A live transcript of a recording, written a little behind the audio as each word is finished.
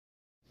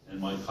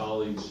my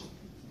colleagues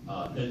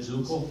Ed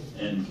Zuckel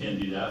and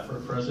Candy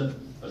Affer present,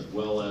 as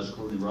well as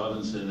Courtney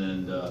Robinson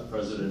and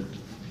President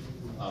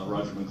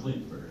Roger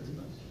McLean for here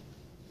tonight.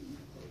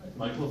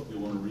 Michael, if you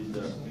want to read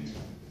the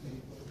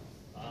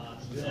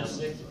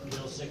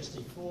Bill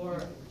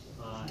 64,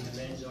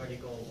 amends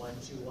Article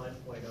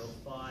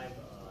 121.05,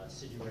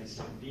 city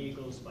registering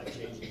vehicles by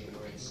changing the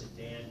word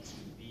sedan to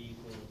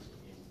vehicles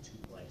in 2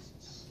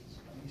 places.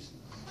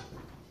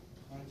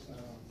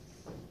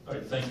 All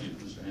right, thank you,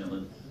 Mr.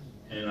 Hanlon.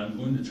 And I'm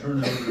going to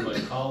turn it over to my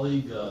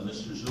colleague,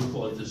 Mr.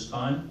 Zuckel, at this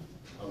time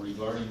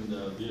regarding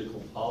the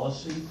vehicle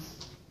policy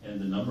and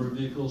the number of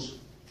vehicles.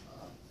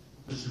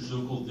 Mr.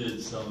 Zuckel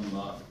did some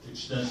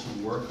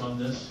extensive work on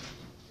this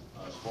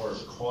as far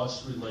as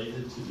costs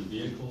related to the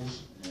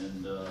vehicles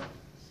and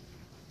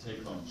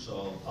take home.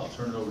 So I'll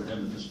turn it over to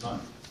him at this time.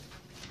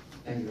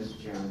 Thank you,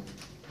 Mr. Chairman.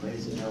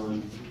 Ladies and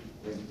gentlemen,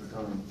 thank you for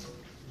coming.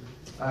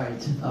 All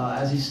right,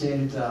 as you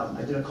stated,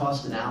 I did a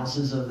cost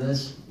analysis of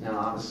this. Now,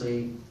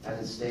 obviously, as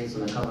it states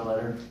on the cover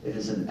letter, it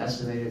is an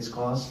estimated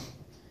cost,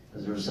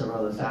 because there are several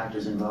other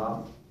factors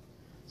involved.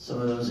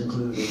 Some of those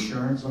include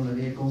insurance on the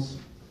vehicles,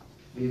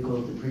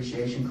 vehicle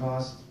depreciation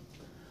costs,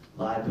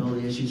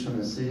 liability issues from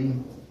the city,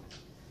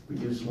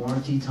 reduced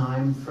warranty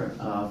time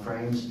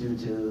frames due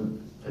to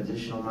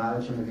additional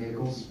mileage on the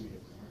vehicles,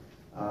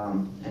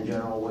 and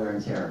general wear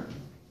and tear.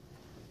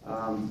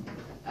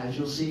 As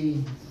you'll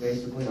see,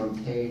 basically on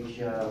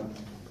page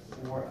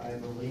 4, I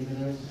believe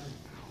it is,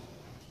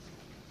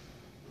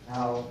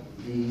 how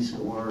these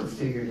were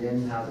figured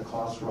in, how the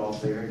costs were all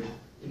figured,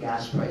 the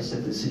gas price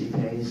that the city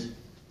pays,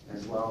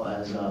 as well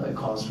as the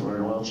cost for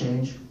an oil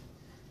change.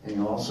 And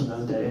you'll also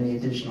note that any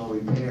additional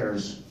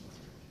repairs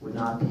would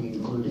not be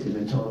included in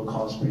the total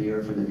cost per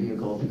year for the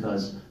vehicle,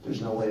 because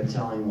there's no way of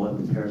telling what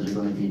repairs are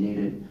going to be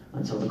needed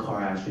until the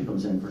car actually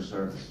comes in for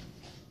service.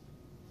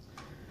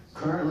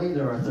 Currently,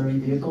 there are 30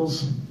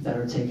 vehicles that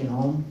are taken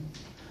home.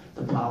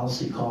 The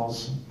policy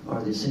calls,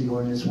 or the city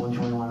ordinance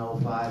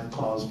 121.05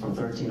 calls for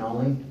 13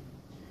 only.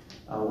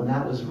 When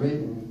that was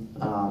written,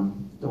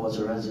 there was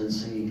a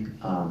residency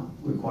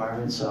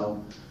requirement,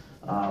 so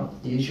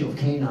the issue of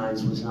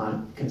canines was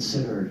not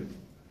considered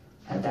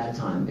at that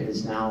time. It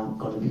is now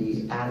going to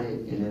be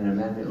added in an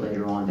amendment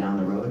later on down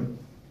the road.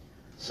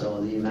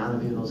 So the amount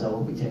of vehicles that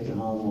will be taken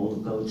home will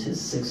go to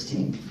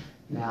 16.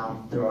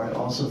 Now, there are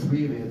also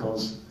 3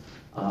 vehicles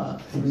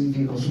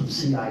from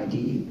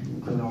CID,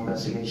 Criminal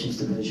Investigations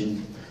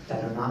Division,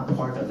 that are not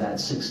part of that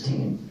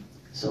 16.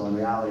 So in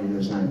reality,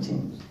 there's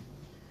 19.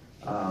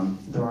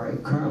 There are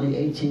currently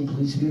 18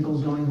 police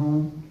vehicles going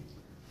home,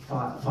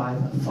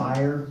 5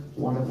 fire,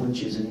 one of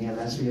which is an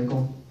EMS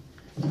vehicle,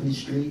 3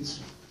 streets,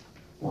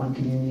 1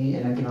 community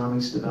and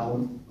economics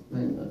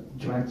development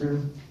director,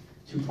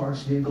 2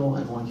 parks vehicle,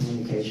 and 1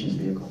 communications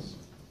vehicles.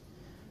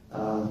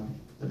 The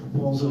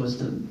proposal is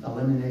to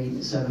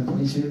eliminate 7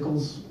 police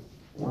vehicles,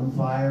 1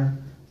 fire,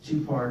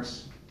 2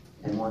 parks,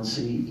 and 1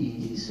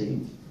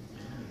 CEDC.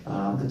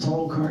 The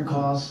total current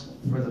cost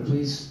for the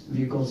police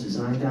vehicles is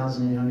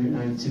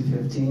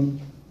 $9,892.15.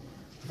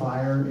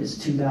 Fire is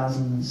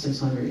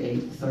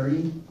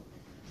 $2,608.30.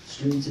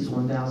 Streets is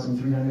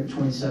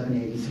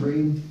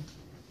 $1,327.83.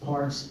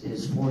 Parks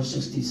is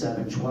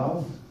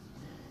 $467.12.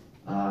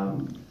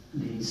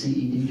 The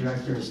CED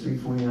director is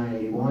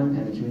 $349.81,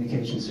 and the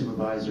communications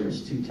supervisor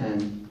is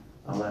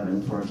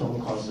 $210.11, for a total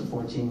cost of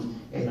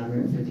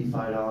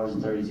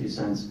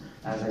 $14,855.32.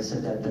 As I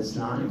said, that does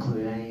not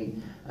include any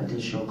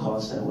additional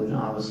costs that would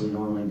obviously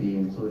normally be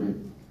included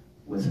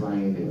with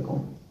running a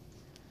vehicle.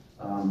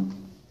 And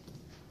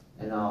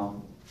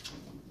I'll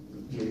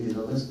give you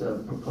the list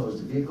of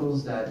proposed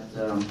vehicles that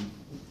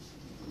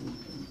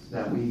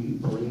we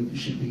believe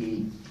should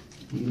be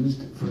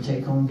used for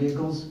take-home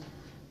vehicles.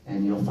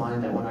 And you'll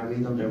find that when I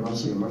read them, they're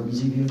mostly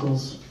emergency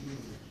vehicles.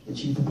 The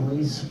chief of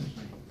police,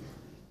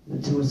 the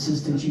 2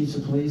 assistant chiefs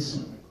of police,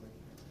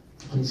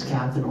 police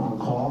captain on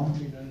call,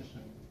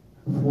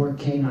 4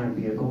 canine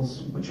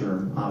vehicles, which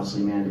are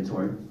obviously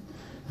mandatory,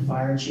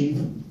 fire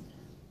chief,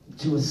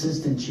 2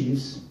 assistant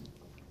chiefs,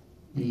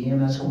 the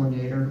EMS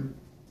coordinator,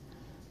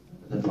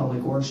 the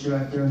public works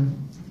director,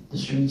 the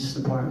streets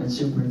department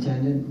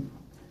superintendent,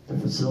 the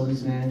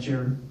facilities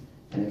manager,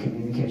 and the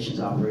communications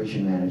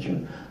operation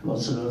manager.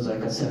 Most of those,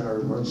 like I said,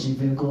 are emergency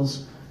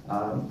vehicles.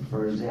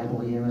 For example,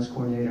 the EMS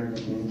coordinator and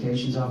the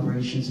communications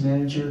operations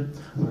manager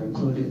were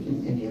included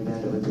in the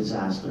event of a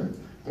disaster.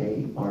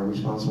 They are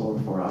responsible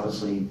for,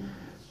 obviously,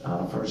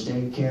 first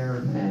aid care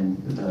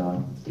and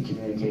the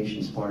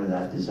communications part of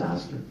that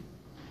disaster.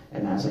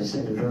 And as I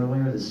stated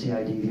earlier, the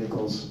CID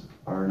vehicles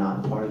are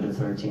not part of the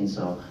 13,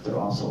 so they're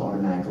also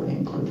automatically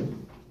included.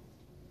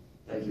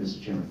 Thank you, Mr.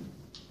 Chairman.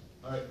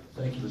 All right,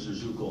 thank you, Mr.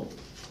 Zuckel.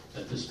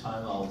 At this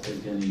time, I'll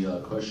take any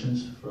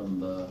questions from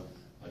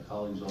my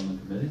colleagues on the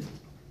committee.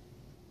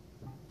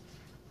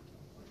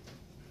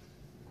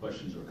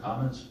 Questions or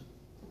comments?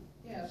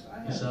 Yes, I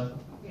Yes, have.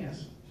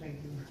 Yes, thank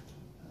you,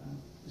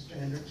 Mr.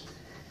 Hendricks.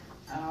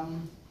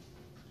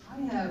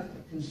 I have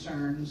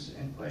concerns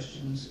and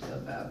questions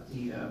about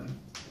the,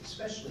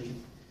 especially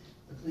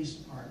the police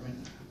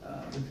department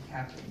with the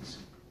captains.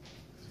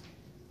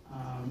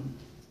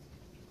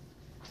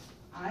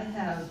 I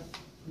have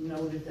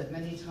noted that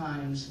many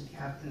times the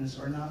captains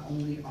are not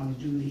only on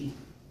duty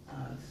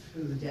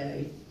through the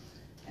day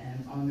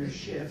and on their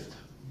shift,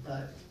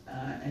 but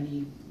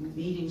any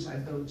meetings I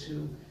go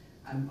to,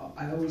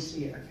 I always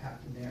see a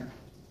captain there.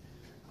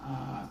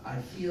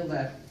 I feel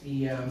that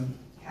the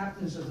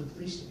captains of the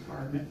police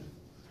department,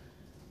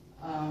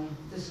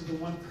 this is the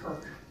one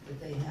perk that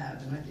they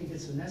have, and I think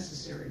it's a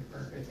necessary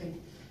perk. I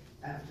think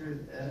after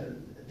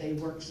they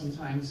work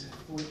sometimes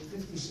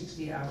 50,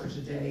 60 hours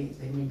a day,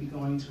 they may be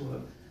going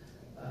to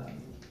a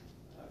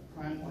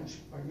crime watch,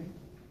 pardon me?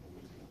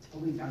 A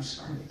week, I'm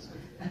sorry.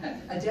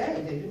 A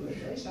day, they do a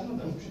day, some of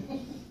them.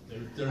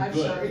 They're I'm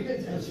good. sorry,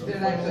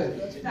 they're not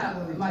good.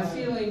 Now, my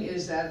feeling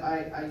is that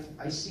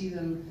I see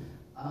them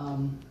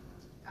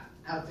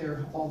out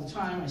there all the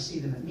time, I see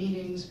them at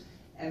meetings,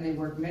 and they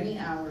work many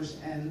hours,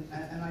 and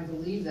I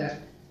believe that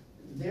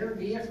their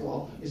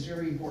vehicle is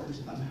very important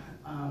to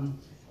them.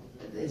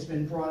 It's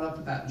been brought up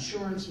about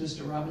insurance.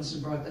 Mr.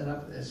 Robinson brought that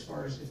up as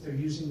far as if they're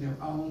using their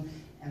own.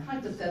 And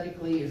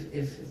hypothetically,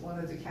 if one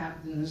of the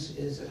captains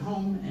is at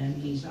home and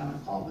he's on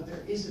a call, but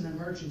there is an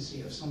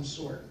emergency of some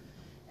sort,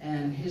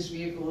 and his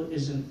vehicle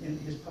isn't in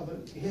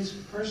his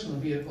personal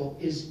vehicle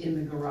is in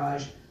the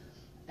garage,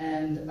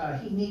 and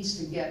he needs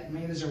to get,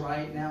 maybe there's a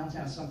riot in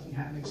Allentown, something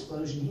happened, an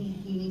explosion,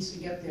 he needs to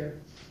get there,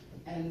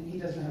 and he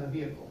doesn't have a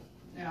vehicle.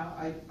 Now,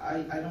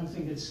 I don't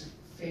think it's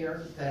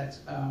fair that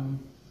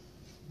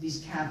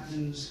these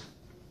captains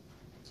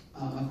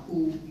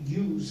who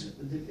use,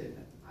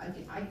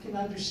 I can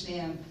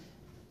understand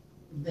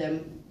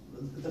them,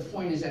 the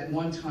point is at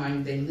one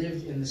time they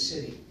lived in the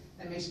city.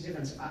 That makes a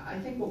difference. I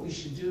think what we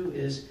should do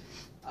is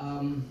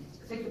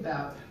think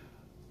about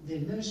the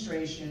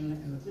administration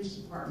and the police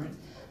department.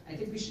 I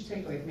think we should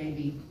take like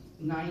maybe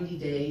 90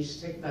 days,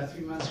 take about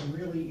 3 months and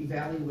really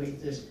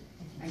evaluate this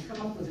and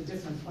come up with a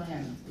different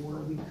plan where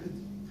we could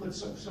put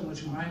so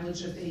much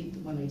mileage that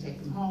when they take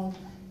them home,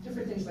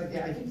 different things like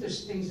that. I think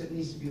there's things that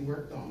needs to be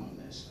worked on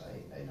this.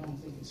 I don't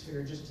think it's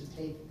fair just to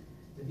take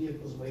the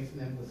vehicles away from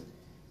them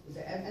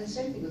and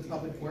same thing with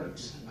Public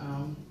Works.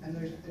 And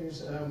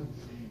there's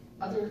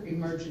other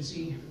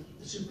emergency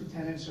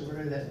superintendents or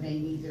whatever that may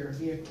need their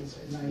vehicles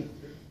at night.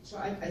 So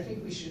I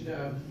think we should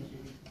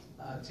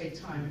take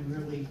time and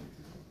really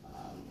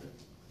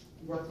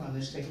work on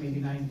this, take maybe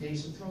 90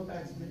 days and throw it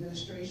back to the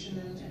administration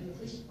and the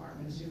police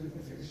department and see if we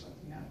can figure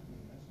something out.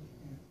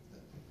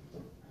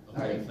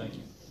 Okay, thank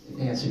you.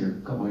 To answer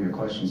a couple of your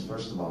questions,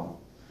 first of all,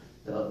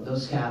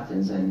 those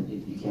captains, and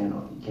you can't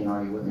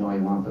argue with me all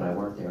you want, but I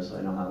work there, so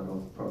I know how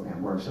the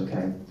program works,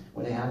 okay?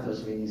 When they have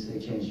those meetings, they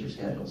change their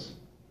schedules.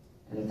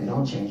 And if they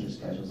don't change their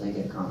schedules, they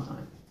get comp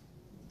time,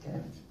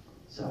 okay?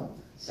 So,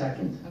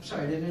 second. I'm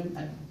sorry,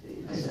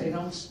 if they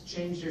don't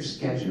change their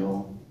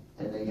Schedule,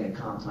 then they get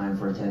comp time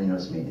for attending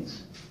those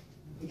meetings.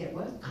 You get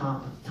what?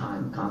 Comp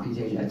time,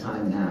 computation at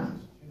time and a half.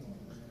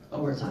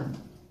 Overtime.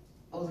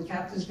 Oh, the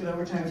captains get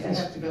overtime if they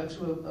Yes. have to go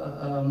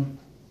to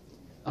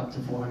Up to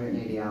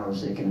 480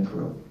 hours they can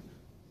accrue.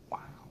 Wow.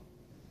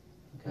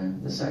 Okay.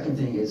 The second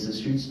thing is the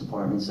streets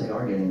departments, they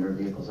are getting their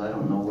vehicles. I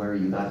don't know where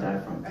you got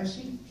that from. I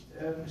see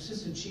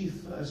Assistant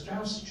Chief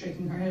Strauss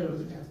shaking her head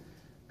over there.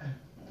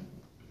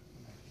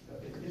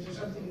 Is there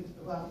something,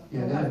 well,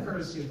 Yeah, out of that-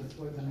 courtesy of the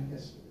floor, then I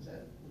guess, is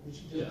that what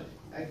you do? Yeah.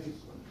 Thank you.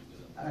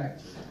 All right.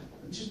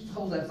 Just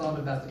hold that thought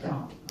about the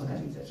comp. Okay. I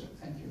think that's it.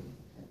 Thank you.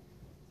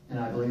 And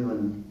I believe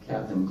when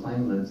Captain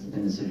McLean lived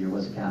in the city or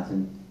was a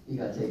captain, he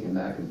got taken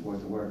back and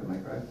forth to work, am I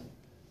correct?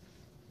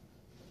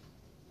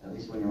 At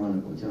least when you're on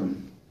the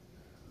platoon.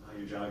 Now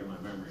you're jogging my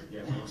memory.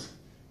 Yeah,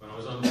 when I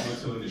was on the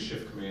platoon, the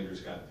shift commanders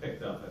got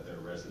picked up at their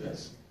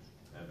residence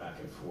and back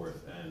and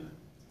forth. And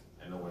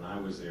I know when I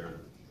was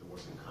there, there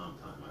wasn't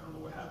comp time. I don't know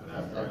what happened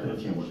after. That I could have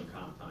There changed. wasn't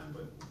comp time,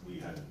 but we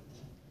had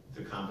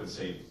to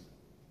compensate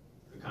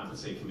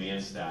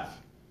command staff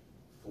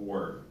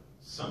for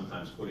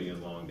sometimes putting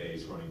in long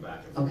days, running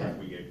back and forth. Okay.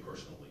 We gave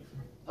personal leave.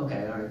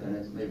 Okay, all right, then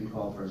it's maybe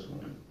called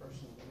personally.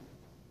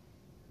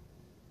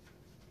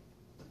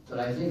 But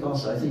I think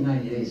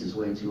 90 days is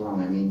way too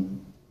long. I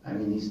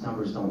mean these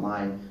numbers don't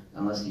lie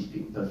unless these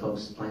people, the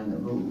folks plan to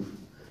move.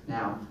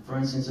 Now, for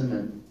instance,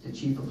 in the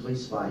chief of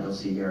police spot you'll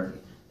see here,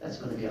 that's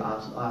going to be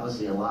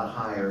obviously a lot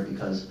higher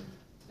because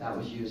that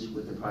was used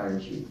with the prior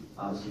chief.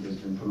 Obviously, there's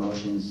been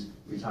promotions,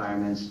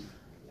 retirements,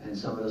 and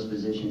some of those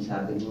positions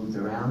have been moved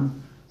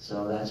around.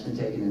 So that's been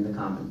taken into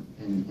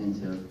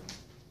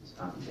this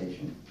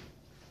computation.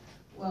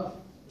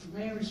 Well,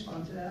 may I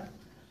respond to that?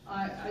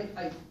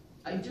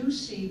 I do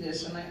see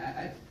this, and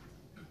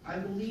I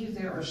believe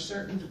there are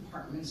certain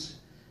departments,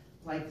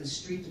 like the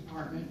street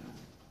department,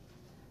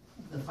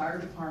 the fire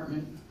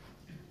department,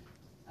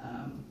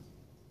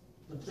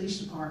 the police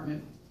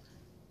department.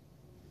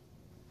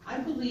 I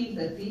believe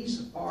that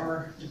these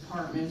are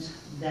departments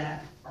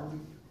that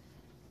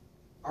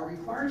are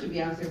required to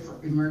be out there for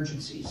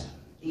emergencies,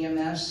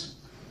 EMS,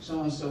 so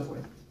on and so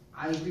forth.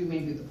 I agree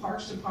maybe with the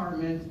Parks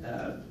Department,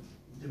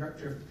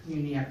 Director of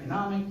Community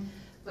Economic,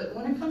 but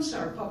when it comes to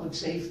our public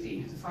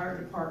safety, the fire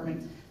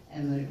department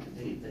and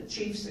the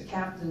chiefs, the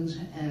captains,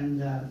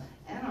 and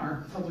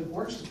our public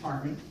works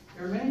department,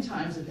 there are many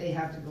times that they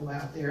have to go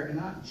out there, and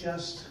not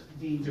just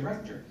the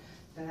director.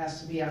 That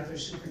has to be out there,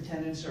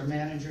 superintendents or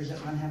managers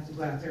that might have to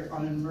go out there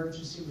on an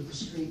emergency with the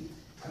street.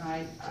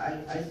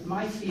 And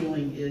my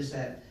feeling is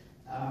that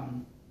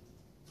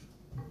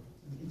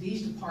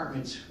these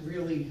departments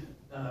really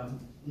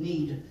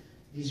need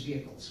these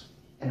vehicles.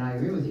 And I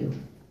agree with you.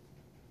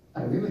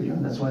 I agree with you,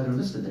 and that's why they're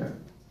listed there.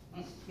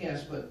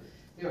 Yes, but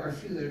there are a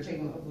few that are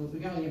taking,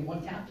 we only have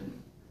one captain.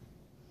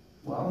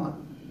 Well,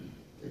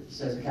 it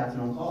says a captain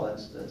on call,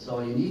 that's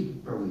all you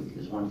need per week,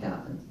 is one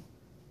captain.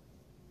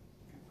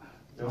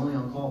 They're only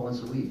on call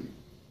once a week.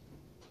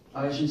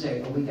 Oh, I should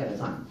say a week at a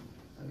time.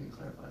 Let me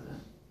clarify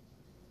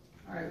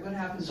that. All right, what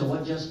happens? So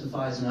what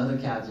justifies another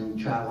captain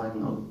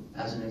traveling,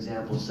 as an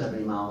example,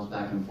 70 miles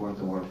back and forth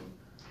to work?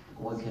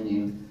 How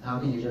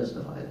can you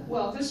justify that?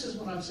 Well, this is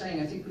what I'm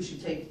saying. I think we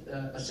should take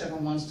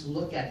several months to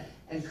look at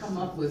and come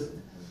up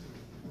with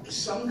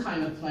some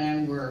kind of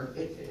plan where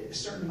a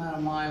certain amount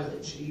of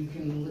mileage, you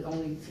can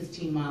only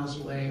 15 miles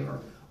away or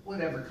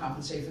whatever,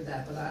 compensate for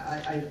that. But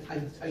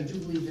I do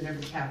believe that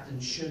every captain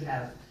should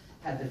have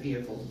had the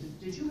vehicle.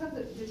 Did you have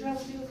a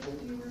vehicle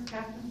when you were a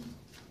captain?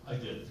 I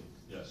did,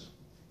 yes.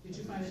 Did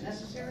you find it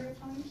necessary at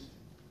times?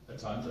 At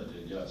times I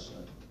did, yes.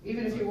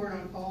 Even if you weren't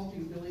on call, do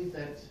you believe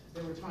that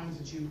there were times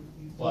that you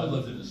Well, I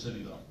lived in the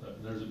city though,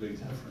 there's a big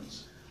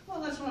difference. Well,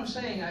 that's what I'm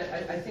saying.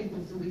 I think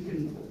we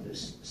can,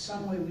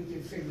 some way we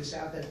can figure this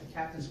out, that the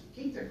captains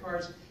keep their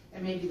cars,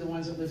 and maybe the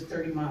ones that live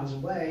 30 miles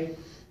away,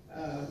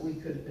 we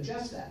could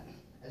adjust that.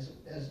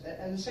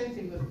 And the same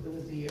thing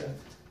with the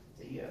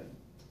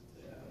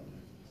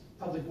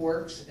public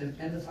works and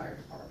the fire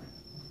department.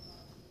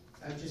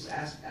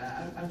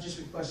 I'm just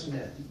requesting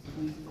that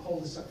we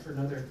hold this up for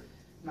another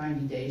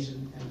 90 days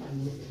and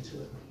look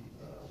into it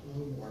a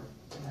little more,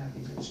 and have the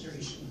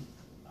administration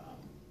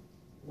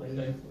weigh in.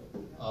 Okay.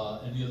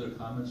 Any other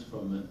comments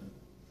from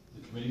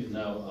the committee?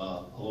 Now,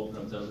 I'll open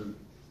up to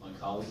my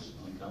colleagues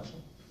on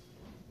council.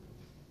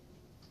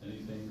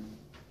 Anything?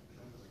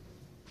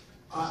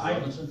 Mr.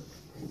 Robinson?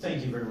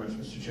 Thank you very much,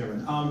 Mr.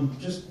 Chairman.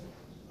 Just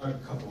a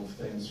couple of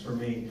things for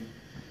me,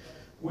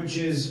 which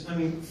is, I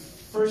mean,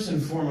 first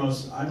and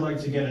foremost, I'd like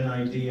to get an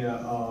idea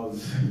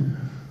of,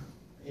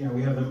 you know,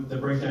 we have the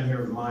breakdown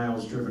here of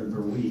miles driven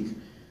per week.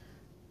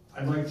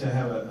 I'd like to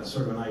have a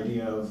sort of an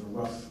idea of a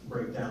rough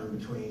breakdown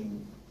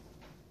between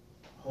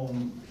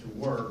home to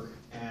work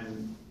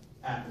and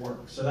at work.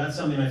 So that's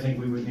something I think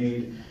we would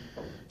need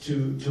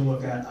to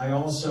look at. I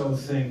also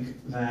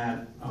think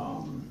that,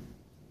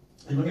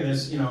 and look at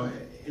this, you know,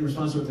 in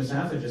response to what Ms.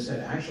 Afford just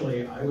said,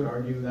 actually, I would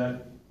argue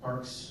that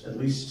parks, at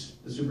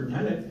least the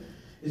superintendent,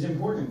 is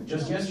important.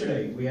 Just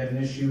yesterday, we had an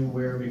issue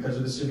where, because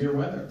of the severe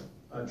weather,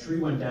 a tree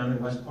went down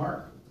in West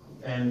Park,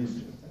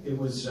 and it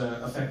was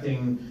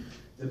affecting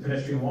the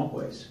pedestrian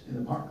walkways in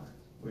the park,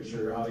 which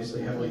are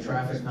obviously heavily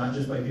trafficked, not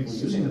just by people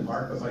using the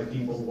park, but by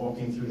people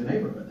walking through the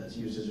neighborhood. That's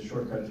used as a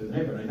shortcut through the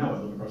neighborhood. I know, I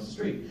live across the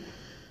street.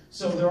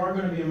 So there are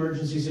going to be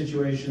emergency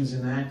situations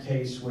in that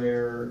case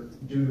where,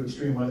 due to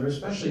extreme weather,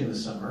 especially in the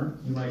summer,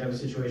 you might have a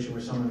situation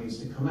where someone needs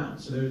to come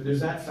out. So there's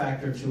that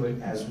factor to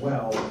it as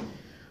well.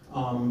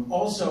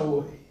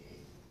 Also,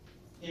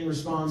 in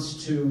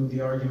response to the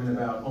argument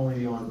about only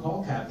the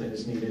on-call captain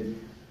is needed,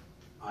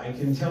 I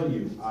can tell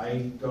you,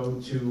 I go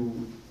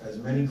to as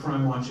many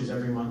crime watches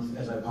every month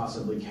as I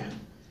possibly can.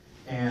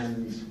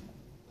 And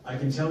I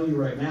can tell you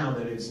right now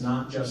that it's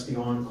not just the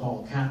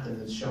on-call captain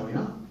that's showing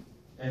up.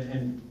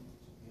 And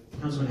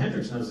Councilman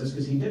Hendricks knows this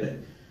because he did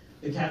it.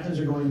 The captains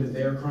are going to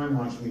their crime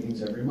watch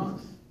meetings every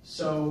month.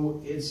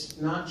 So it's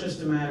not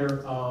just a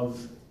matter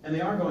of, and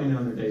they are going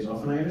on their days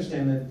off, and I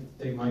understand that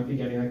they might be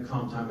getting like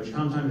comp time, which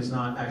comp time is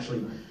not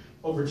actually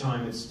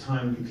overtime, it's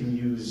time you can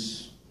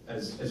use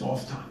as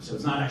off time, so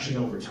it's not actually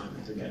overtime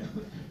that they're getting.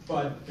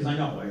 But, because I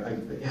know,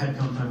 I had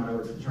comp time when I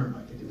worked for the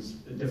Turnpike, it was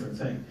a different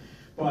thing.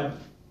 But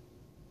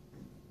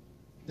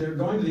they're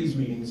going to these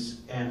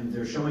meetings and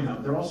they're showing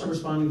up. They're also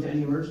responding to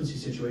any emergency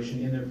situation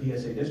in their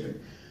PSA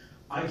district.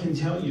 I can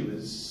tell you,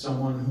 as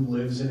someone who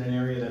lives in an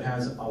area that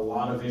has a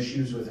lot of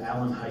issues with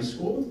Allen High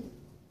School,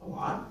 a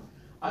lot,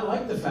 I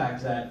like the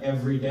fact that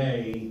every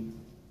day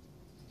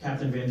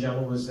Captain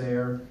Vangelo was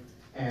there,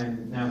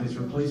 and now his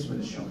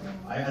replacement is showing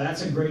up.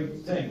 That's a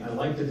great thing. I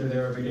like that they're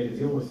there every day to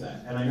deal with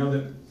that. And I know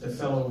that the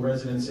fellow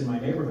residents in my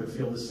neighborhood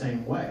feel the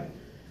same way.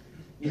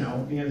 You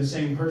know, you have the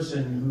same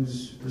person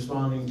who's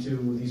responding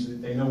to these,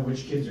 they know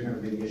which kids are going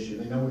to be the issue.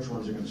 They know which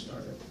ones are going to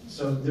start it.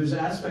 So there's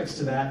aspects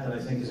to that that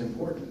I think is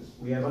important.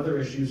 We have other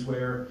issues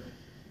where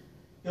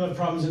you'll have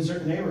problems in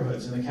certain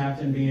neighborhoods, and the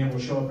captain being able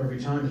to show up every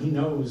time, he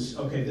knows,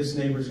 okay, this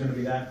neighbor's going to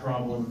be that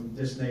problem,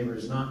 this neighbor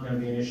is not going to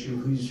be an issue,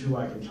 who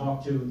I can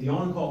talk to. The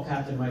on-call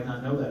captain might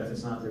not know that if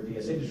it's not their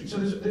PSA district. So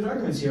there's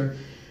arguments here.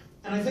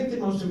 And I think that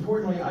most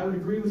importantly, I would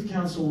agree with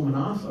Councilwoman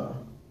Affa,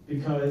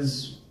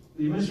 because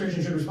the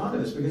administration should respond to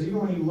this, because even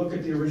when you look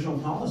at the original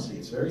policy,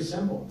 it's very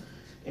simple.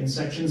 In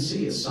Section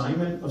C,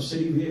 assignment of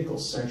city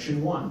vehicles,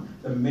 Section 1,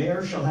 the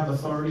mayor shall have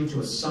authority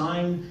to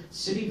assign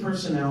city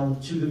personnel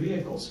to the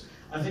vehicles.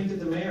 I think that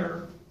the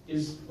mayor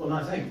is, well,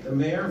 not think, the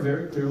mayor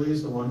very clearly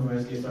is the one who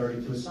has the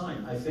authority to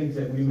assign. I think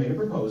that we made a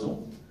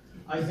proposal.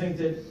 I think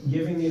that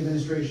giving the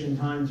administration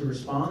time to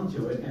respond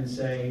to it and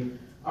say,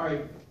 all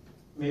right,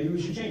 maybe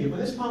we should change it. When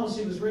this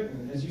policy was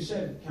written, as you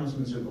said,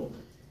 Councilman Zuckel,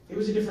 it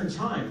was a different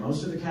time.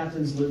 Most of the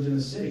captains lived in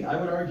the city. I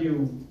would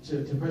argue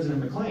to President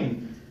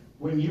McLean,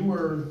 when you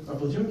were a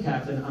platoon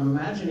captain, I'm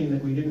imagining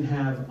that we didn't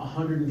have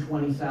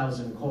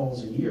 120,000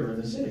 calls a year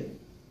in the city.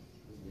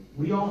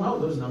 We all know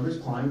those numbers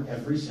climb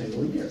every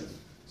single year.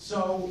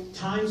 So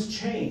times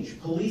change,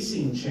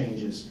 policing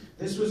changes.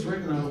 This was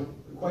written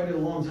quite a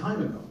long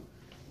time ago,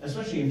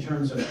 especially in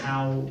terms of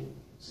how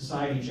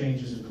society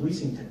changes and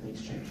policing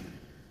techniques change.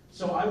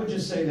 So I would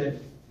just say that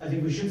I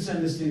think we should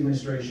send this to the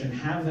administration,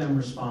 have them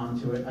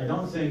respond to it. I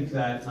don't think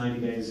that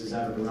 90 days is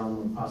out of the realm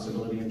of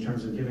possibility in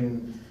terms of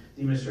giving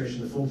the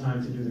administration the full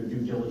time to do their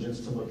due diligence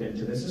to look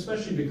into this,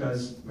 especially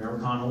because Mayor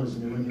O'Connell is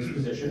new in his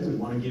position. We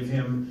want to give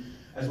him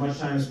as much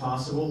time as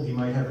possible. He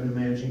might have a new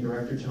managing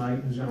director tonight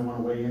who's going to want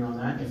to weigh in on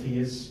that. If he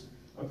is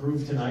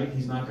approved tonight,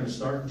 he's not going to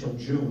start until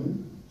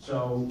June.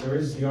 So there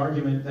is the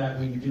argument that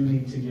we do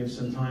need to give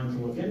some time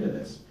to look into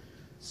this.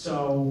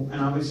 So,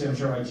 and obviously I'm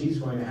sure IT is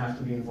going to have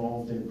to be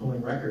involved in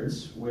pulling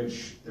records,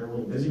 which they're a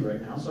little busy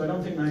right now. So I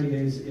don't think 90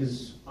 days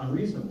is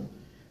unreasonable.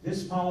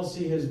 This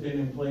policy has been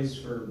in place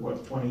for,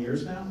 what, 20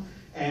 years now?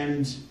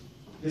 And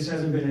this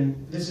has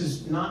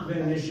not been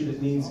an issue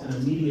that needs an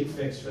immediate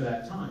fix for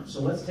that time.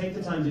 So let's take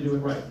the time to do it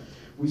right.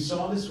 We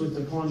saw this with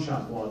the pawn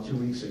shop law 2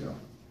 weeks ago.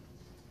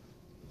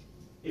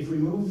 If we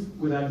move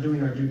without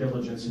doing our due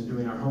diligence and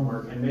doing our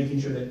homework and making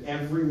sure that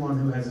everyone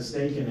who has a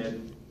stake in it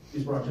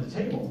is brought to the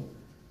table,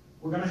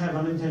 we're going to have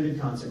unintended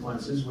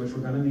consequences, which we're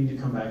going to need to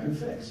come back and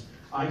fix.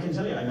 I can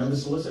tell you, I know the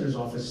solicitor's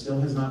office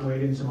still has not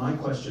weighed into my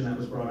question that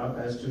was brought up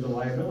as to the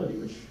liability,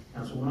 which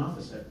Councilwoman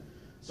Office said.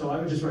 So I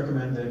would just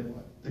recommend that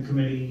the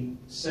committee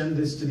send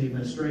this to the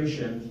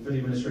administration for the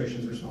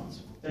administration's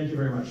response. Thank you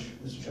very much,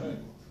 Mr.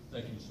 Chairman.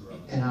 Thank you, Mr.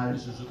 Robbins. And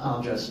Mr. Zucco?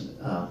 I'll just,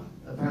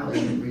 apparently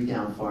you didn't read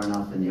down far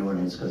enough in the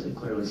ordinance because it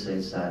clearly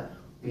states that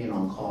being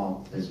on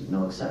call, there's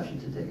no exception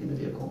to taking the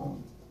vehicle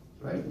home,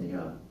 right? In the,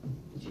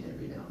 that you didn't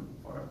read down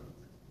far.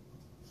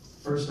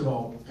 First of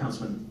all,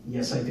 Councilman,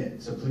 yes, I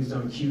did. So please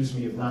don't accuse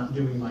me of not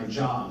doing my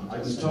job. I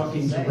was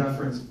talking to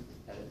reference.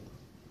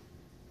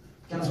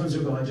 Councilman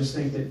Zucco, I just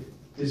think that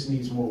this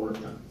needs more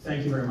work done.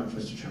 Thank you very much,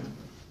 Mr. Chairman.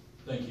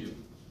 Thank you.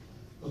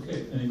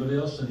 Okay, anybody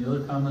else? Any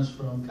other comments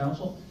from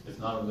council? If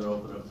not, I'm going to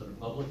open it up to the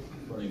public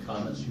for any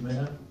comments you may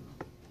have.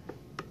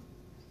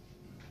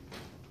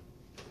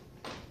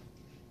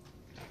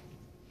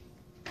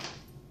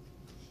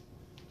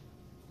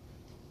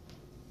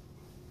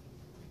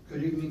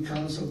 Good evening,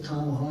 Council.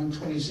 Tom Hahn,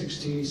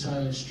 2016 East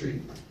Highland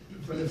Street.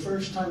 For the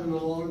first time in a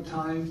long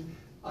time,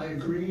 I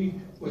agree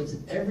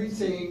with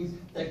everything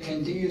that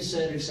Candia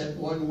said except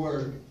one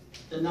word,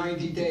 the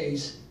 90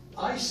 days.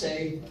 I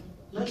say,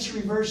 let's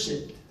reverse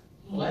it.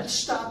 Let's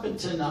stop it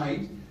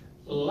tonight.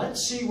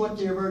 Let's see what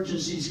the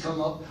emergencies come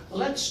up.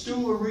 Let's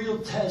do a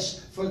real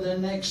test for the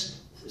next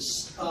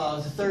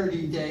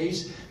 30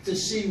 days to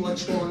see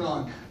what's going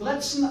on.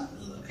 Let's not,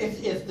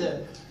 if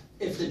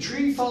the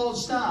tree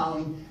falls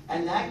down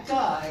and that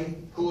guy,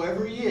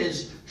 whoever he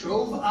is,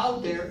 drove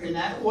out there in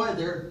that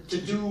weather to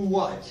do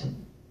what?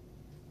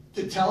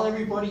 To tell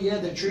everybody, yeah,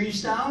 the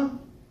tree's down?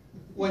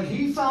 When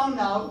he found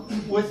out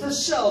with a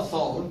cell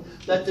phone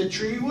that the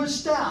tree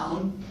was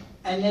down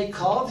and they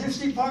called his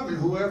department,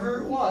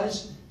 whoever it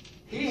was,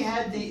 he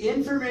had the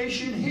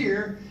information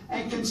here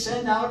and can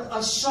send out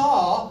a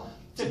saw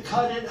to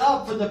cut it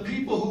up for the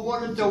people who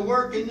wanted to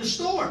work in the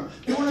storm.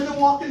 They wanted to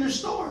walk in the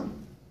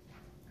storm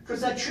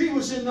because that tree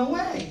was in the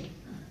way.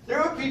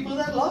 There are people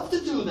that love to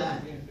do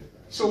that.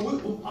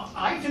 So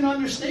I can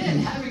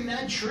understand having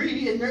that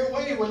tree in their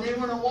way when they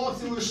want to walk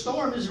through a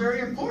storm is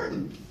very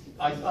important.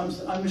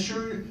 I'm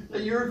sure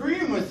that you're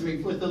agreeing with me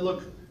with the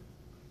look.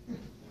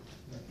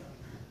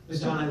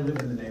 Mr. Hahn, I live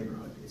in the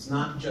neighborhood. It's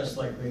not just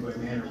like Midway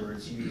Manor where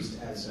it's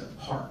used as a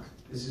park.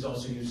 This is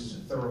also used as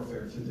a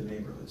thoroughfare through the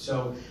neighborhood.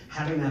 So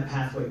having that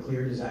pathway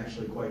cleared is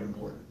actually quite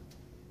important.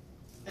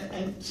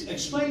 And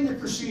explain the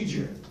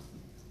procedure.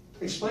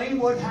 Explain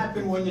what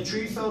happened when the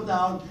tree fell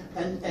down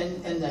and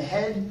the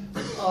head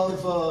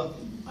of...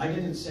 I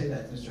didn't say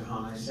that, Mr.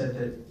 Hahn. I said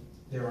that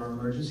there are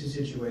emergency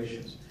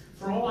situations.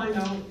 For all I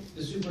know,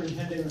 the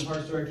superintendent and the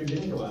parks director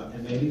didn't go out,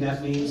 and maybe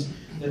that means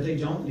that they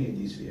don't need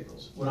these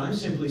vehicles. What I'm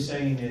simply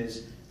saying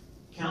is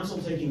council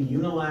taking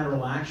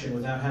unilateral action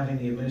without having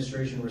the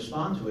administration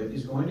respond to it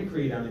is going to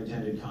create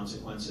unintended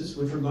consequences,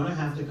 which we're going to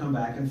have to come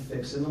back and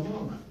fix in the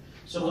long run.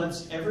 So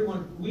let's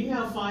we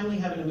now finally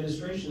have an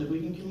administration that we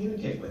can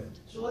communicate with.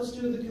 So let's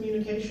do the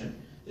communication.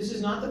 This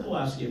is not the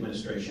Pulaski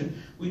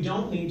administration. We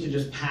don't need to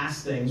just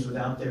pass things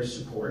without their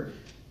support.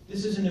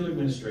 This is a new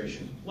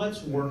administration.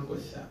 Let's work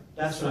with them.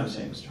 That's what I'm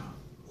saying, Mr. Hahn.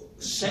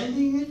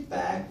 Sending it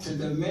back to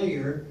the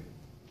mayor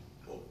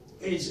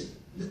is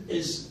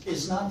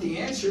not the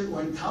answer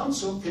when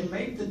council can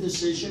make the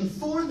decision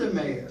for the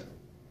mayor.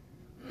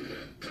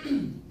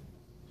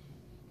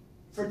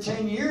 For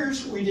 10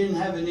 years, we didn't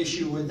have an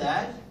issue with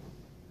that.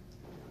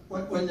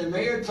 When the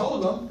mayor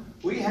told them,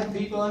 we had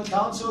people on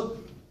council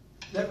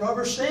that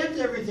rubber stamped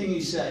everything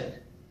he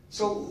said.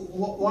 So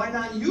why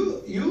not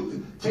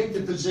you take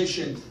the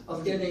position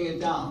of getting it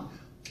down?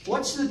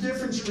 What's the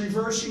difference in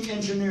reversing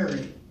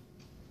engineering?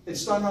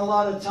 It's done a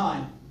lot of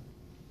time.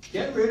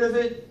 Get rid of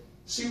it,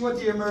 see what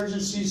the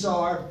emergencies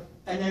are,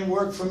 and then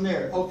work from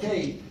there.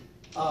 Okay,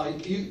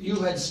 you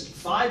had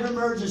 5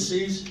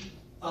 emergencies,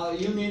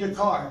 you need a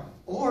car.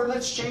 Or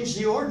let's change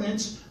the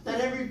ordinance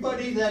that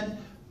everybody that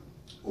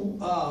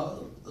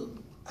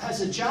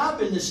has a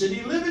job in the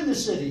city live in the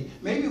city.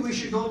 Maybe we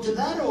should go to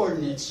that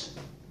ordinance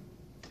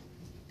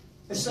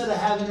instead of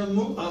having to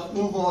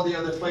move all the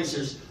other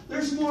places.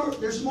 There's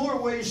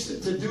more ways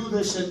to do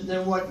this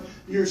than what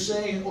you're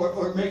saying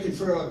or making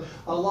for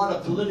a lot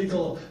of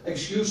political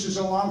excuses.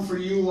 Oh, I'm for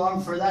you,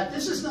 I'm for that.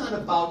 This is not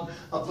about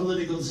a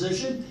political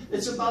decision.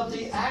 It's about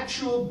the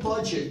actual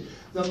budget,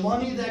 the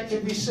money that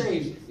can be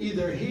saved,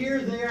 either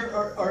here, there,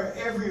 or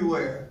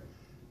everywhere.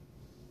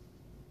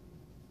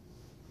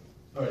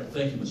 All right,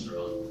 thank you, Mr.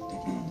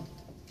 Allen.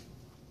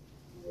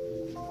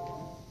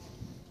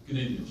 Good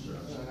evening, Mr.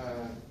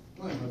 Allen.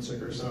 Glenn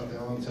Hunsaker, South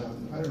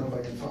Allentown. I don't know if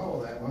I can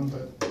follow that one,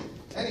 but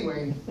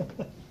anyway,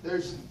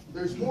 there's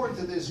more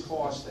to this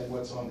cost than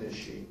what's on this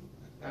sheet.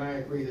 And I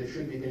agree there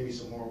should be maybe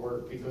some more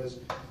work, because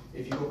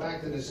if you go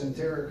back to the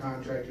Centera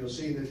contract, you'll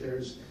see that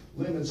there's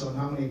limits on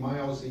how many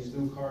miles these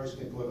new cars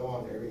can put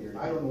on every year.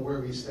 I don't know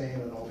where we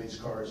stand on all these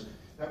cars.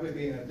 That would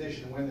be in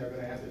addition when they're going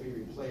to have to be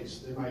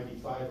replaced. There might be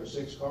 5 or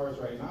 6 cars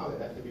right now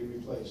that have to be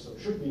replaced, or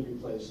should be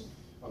replaced,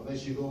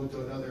 unless you go into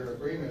another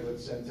agreement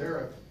with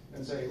Centera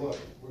and say, look,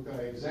 we're going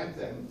to exempt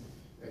them,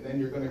 and then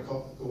you're going to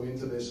go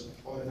into this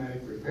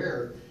automatic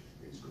repair.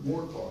 It's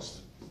more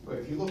cost. But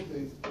if you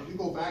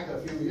go back a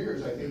few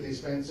years, I think they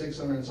spent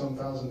 $600 and some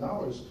thousand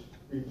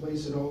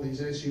replacing all these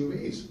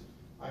SUVs.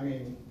 I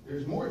mean,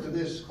 there's more to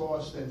this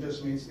cost than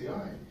just meets the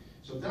eye.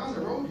 So down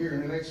the road here in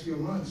the next few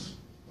months,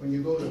 when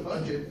you go to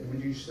budget, and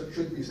when you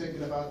should be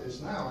thinking about this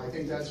now, I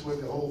think that's where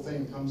the whole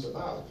thing comes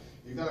about.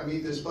 You got to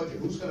meet this budget.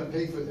 Who's going to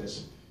pay for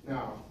this?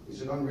 Now,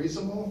 is it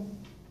unreasonable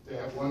to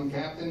have one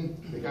captain,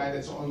 the guy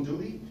that's on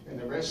duty, and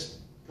the rest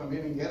come in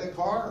and get a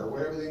car or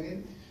whatever they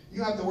need?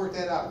 You have to work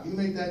that out. You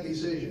make that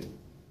decision.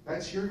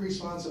 That's your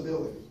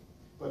responsibility.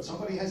 But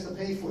somebody has to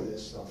pay for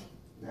this stuff.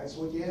 And that's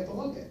what you have to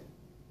look at.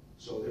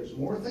 So there's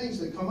more things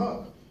that come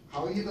up.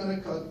 How are you going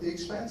to cut the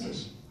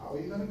expenses? How are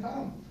you going to cut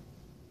them?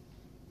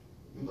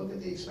 You look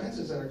at the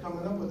expenses that are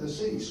coming up with the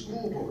city,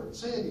 school board,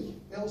 city,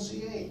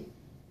 LCA.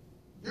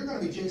 You're going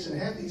to be chasing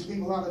half these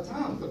people out of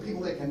town, the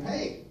people that can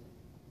pay.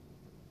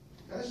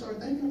 You got to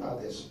start thinking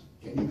about this.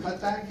 Can you cut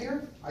back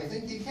here? I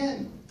think you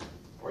can.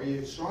 Are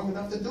you strong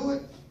enough to do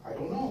it? I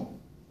don't know.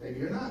 Maybe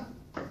you're not.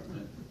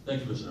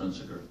 Thank you, Mr.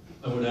 Hunsaker.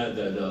 I would add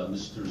that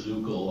Mr.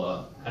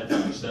 Zuckel had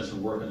done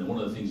extensive work, and one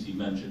of the things he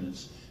mentioned,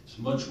 it's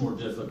much more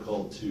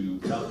difficult to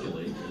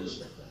calculate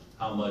is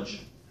how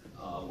much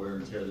wear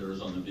and tear there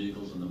is on the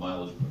vehicles and the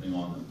mileage putting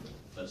on them.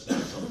 That's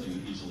not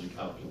something easily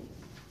calculable.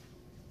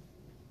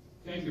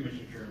 Thank you,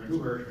 Mr. Chairman. Who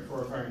Hirsch,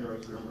 405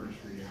 North Gilbert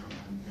Street,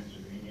 Allentown,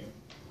 Pennsylvania.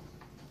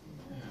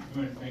 I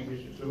want to thank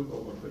Mr.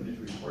 Zuckel for putting this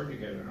report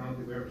together. I don't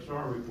think we ever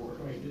saw a report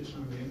like this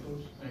on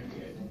vehicles. Thank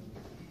you, Ed.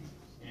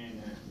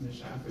 And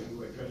Ms. Apple, you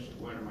addressed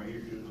one of my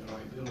issues, the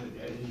liability.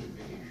 That is a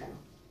big issue.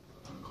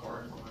 On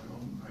cars going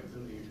home,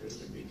 liability is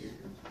just a big issue.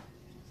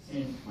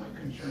 And my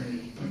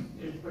concern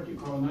is what you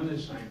call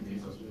unassigned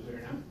vehicles, is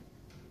there not?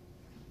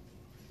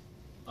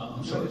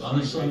 I'm sorry,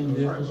 unassigned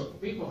vehicles?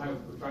 People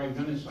drive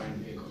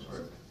unassigned vehicles.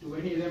 Do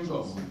any of them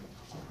go home?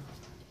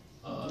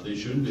 They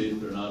shouldn't be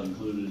if they're not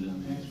included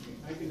in these.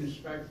 Like an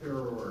inspector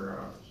or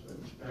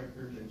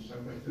inspectors and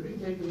stuff like that, do they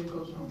take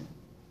vehicles home?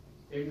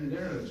 They're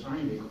not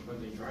assigned vehicles,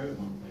 but they drive them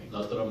home.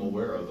 Not that I'm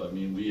aware of. I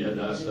mean, we had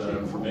asked that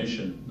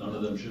information. None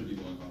of them should be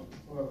going home.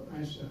 Well,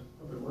 ask the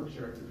public works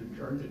director in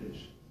charge of this.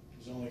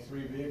 There's only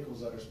 3 vehicles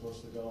that are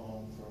supposed to go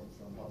home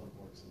from Public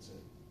Works, that's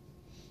it.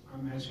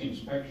 I'm asking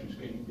inspections,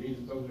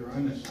 those are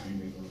unassigned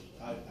vehicles.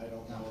 I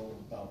don't know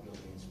about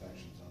building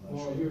inspections, I'm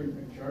not Well, sure. you're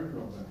in charge of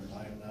all that. I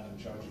am not in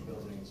charge of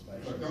building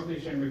inspections. But don't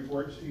they send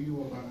reports to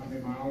you about how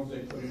many miles they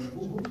put in?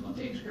 Who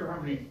takes care of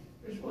how many,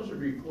 they're supposed to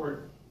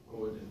report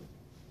with it.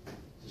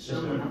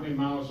 Determine how many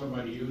miles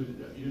somebody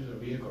uses a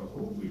vehicle.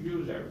 Who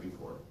reviews that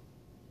report?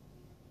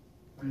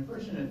 When a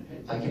person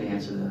I can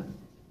answer that.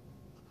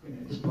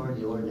 As part of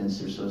the ordinance,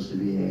 there's supposed to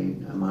be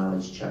a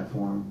mileage check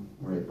form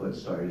where they put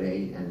start at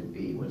 8 and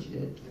B, what you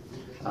did.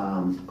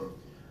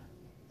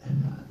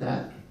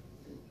 That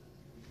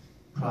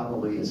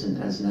probably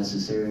isn't as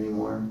necessary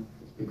anymore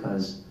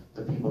because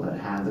the people that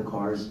have the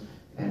cars,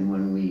 and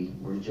when we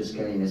were just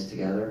getting this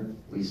together,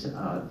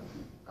 the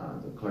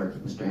clerk,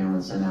 Mr.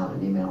 Hamlin, sent out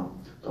an email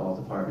to all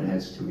department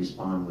heads to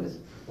respond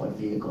with what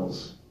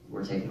vehicles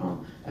were taken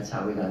home. That's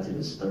how we got to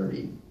this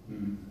 30.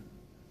 Mm-hmm.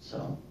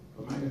 So.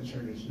 But my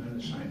concern is not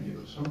assigned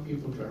vehicles. Some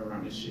people drive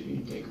around the city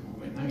and take them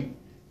home at night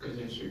because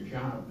that's their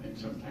job, and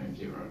sometimes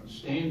they're on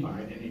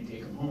standby and they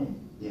take them home.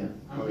 Yeah.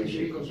 How many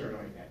vehicles are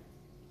like that?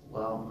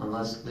 Well,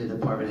 unless the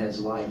department heads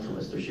lie to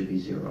us, there should be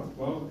 0.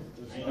 Well,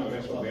 I know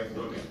that's what we have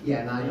to look at.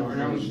 Yeah, and I We're don't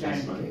not believe that's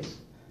the standby. case.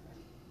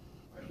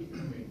 I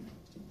mean,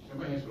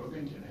 somebody has to look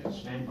into that,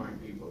 standby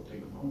people,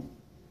 take them home.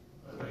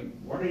 Like,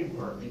 water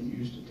department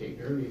used to take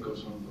their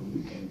vehicles home for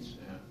weekends,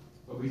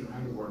 but we don't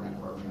have a water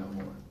department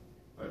no more.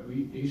 But they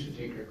used to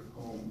take their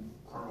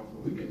car home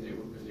for weekends,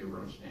 because they were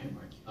on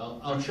standby.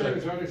 I'll I'm sure check,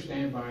 there's other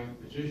standby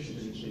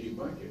positions in the city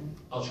budget.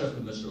 I'll check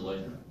with Mr.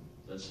 Leitner.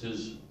 That's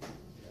his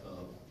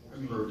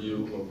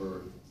purview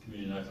over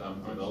community and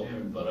economic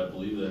development, but I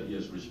believe that he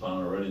has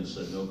responded already and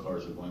said no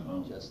cars are going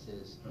home. Just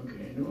his.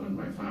 Okay, and one,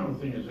 my final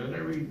thing is, as I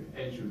read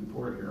Ed's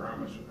report here,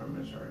 I'm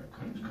sorry,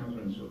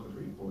 Councilman Zuko's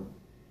report,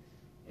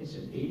 it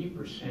says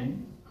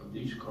 80% of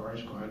these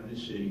cars go out of the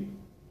city.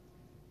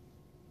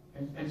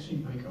 That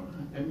seems like a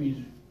lot. That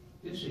means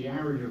this is the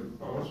average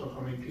of also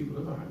how many people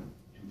live out,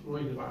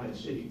 employees live out of the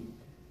city.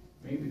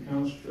 Maybe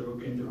council should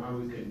look into how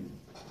we can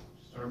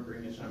start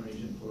bringing some of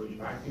these employees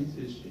back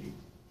into the city,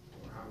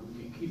 or how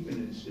we can keep them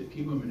in the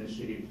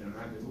city, so they don't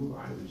have to move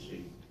out of the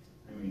city.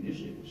 I mean, this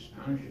is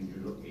astonishing.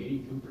 You look,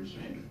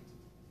 82%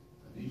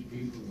 of these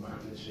people live out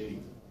of the city.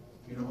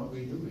 You know what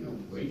we do? We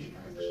lose wage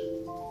tax.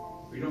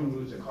 We don't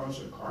lose the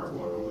cost of car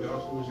water, we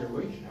also lose their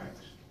wage tax.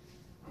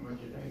 How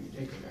much is that? You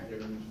take a guy that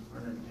earns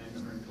 110,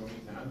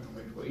 120,000, how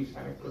much wage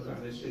tax goes out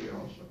of the city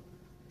also?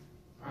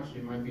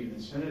 Possibly might be an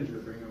incentive to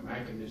bring them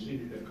back in the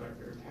city to collect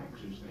their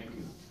taxes. Thank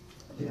you.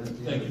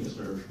 Thank you,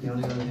 Mr. Hirsch. The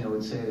only other thing I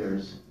would say,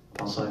 there's,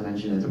 also I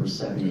mentioned that there were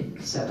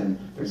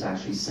 77, there's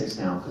actually 6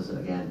 now, because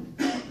again,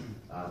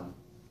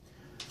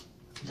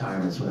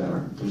 retirements,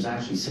 whatever. There's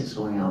actually 6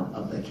 going out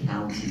of the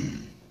county.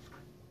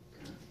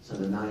 So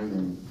they're not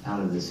even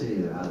out of the city,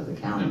 they're out of the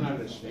county. None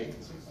out of the state.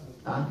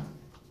 Huh?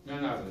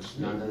 None out of the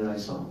state. None that I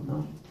saw,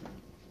 no.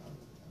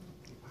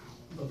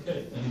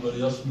 Okay,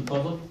 anybody else from the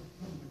public?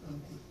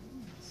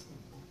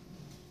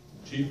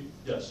 Chief?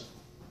 Yes.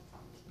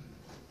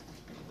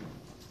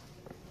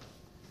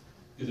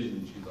 Good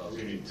evening, Chief Good Osler.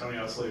 evening, Tony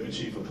Osley,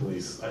 Chief of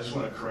Police. I just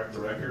want to correct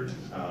the record.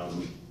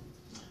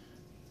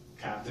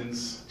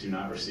 Captains do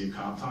not receive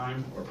comp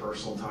time or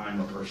personal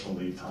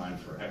leave time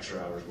for extra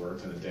hours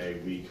worked in a day,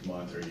 week,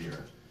 month, or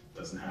year.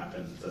 Doesn't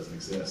happen, doesn't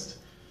exist.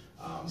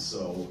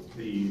 So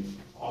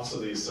also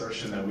the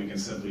assertion that we can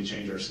simply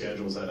change our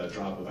schedules at a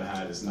drop of a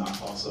hat is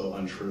not also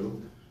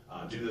untrue.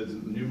 Due to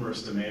the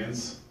numerous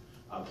demands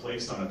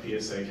placed on a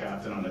PSA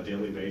captain on a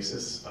daily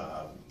basis,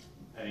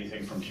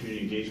 anything from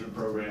community engagement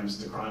programs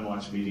to crime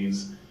watch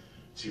meetings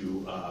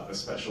to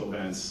special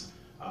events,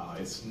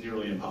 it's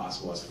nearly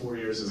impossible. As 4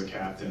 years as a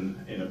captain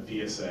in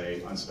a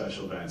PSA on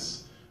special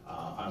events,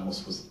 I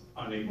almost was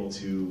unable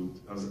to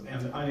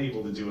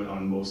do it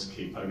on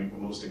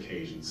most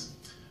occasions.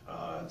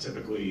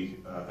 Typically,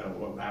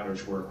 an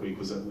average work week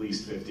was at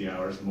least 50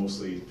 hours,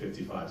 mostly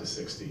 55 to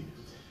 60.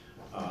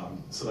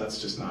 So that's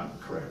just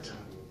not correct.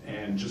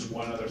 And just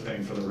one other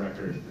thing for the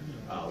record,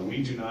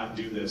 we do not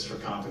do this for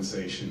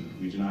compensation.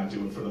 We do not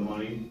do it for the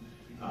money.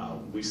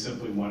 We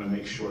simply want to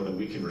make sure that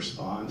we can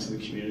respond to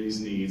the community's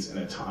needs in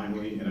a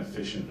timely and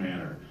efficient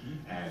manner.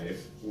 And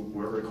if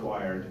we're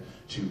required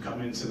to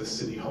come into the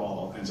city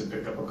hall and to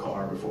pick up a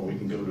car before we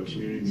can go to a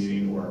community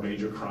meeting or a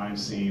major crime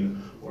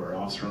scene or an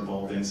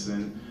officer-involved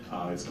incident,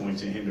 it's going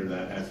to hinder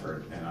that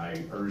effort. And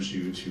I urge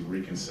you to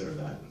reconsider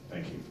that.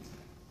 Thank you.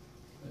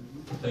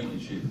 Thank you,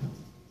 Chief.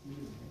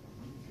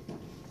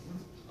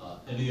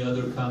 Any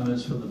other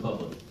comments from the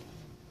public?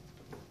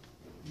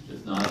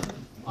 If not,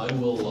 I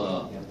will,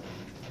 oh,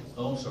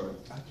 I'm sorry.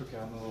 That's okay,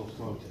 I'm a little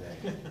slow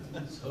today.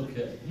 It's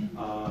okay.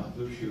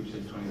 Luke Shoots,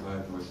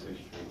 625 North 6th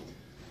Street.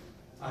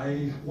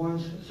 I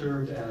once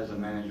served as a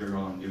manager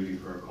on duty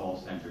for a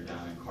call center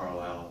down in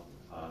Carlisle,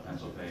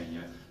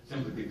 Pennsylvania,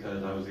 simply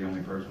because I was the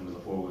only person with a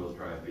four-wheel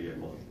drive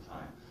vehicle at the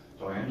time.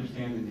 So I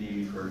understand the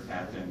need for a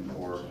captain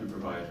or a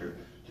supervisor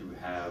to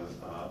have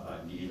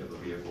a need of a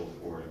vehicle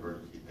for an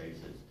emergency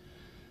basis.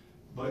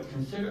 But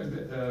consider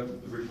the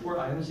report,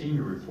 I haven't seen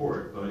your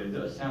report, but it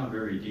does sound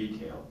very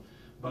detailed.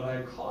 But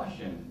I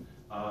caution,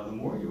 the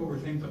more you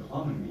overthink the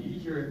plumbing, the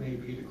easier it may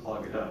be to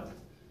clog it up.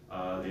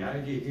 The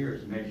idea here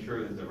is to make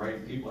sure that the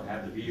right people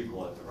have the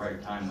vehicle at the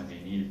right time when they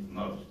need it the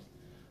most.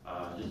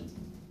 Just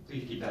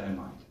please keep that in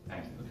mind.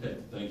 Thank you. Okay,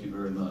 thank you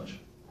very much.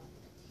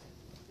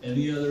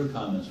 Any other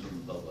comments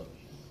from the public?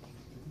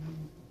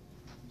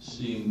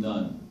 Seeing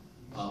none,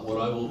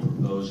 what I will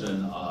propose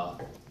then,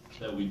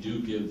 that we do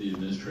give the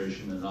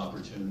administration an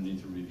opportunity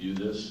to review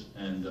this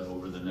and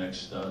over the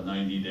next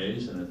 90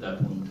 days, and at that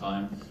point in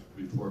time,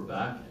 report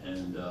back,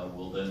 and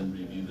we'll then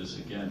review this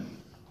again.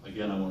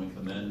 Again, I want to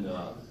commend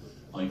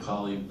my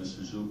colleague,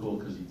 Mr. Zuko,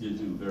 because he did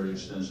do very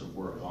extensive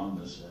work on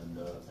this, and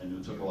I knew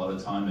it took a lot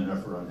of time and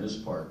effort on his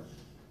part.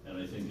 And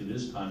I think it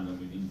is time that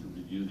we need to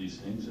review these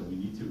things, and we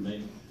need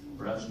to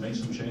perhaps make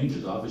some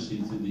changes, obviously,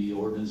 to the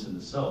ordinance in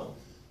itself.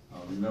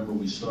 Remember,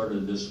 we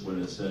started this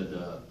when it said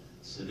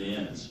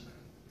sedans,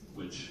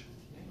 which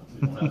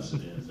we don't have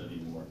sedans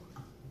anymore.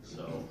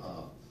 So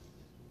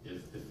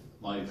if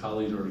my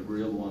colleagues are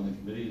agreeable on the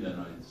committee, then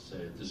I'd say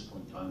at this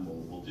point in time,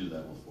 we'll do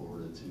that. We'll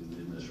forward it to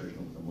the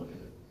administration and look at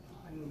it.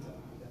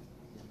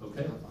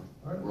 Okay?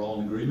 All right, we're all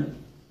in agreement?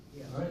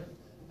 Yeah. All right.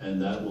 And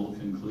that will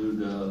conclude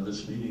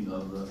this meeting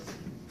of the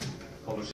Public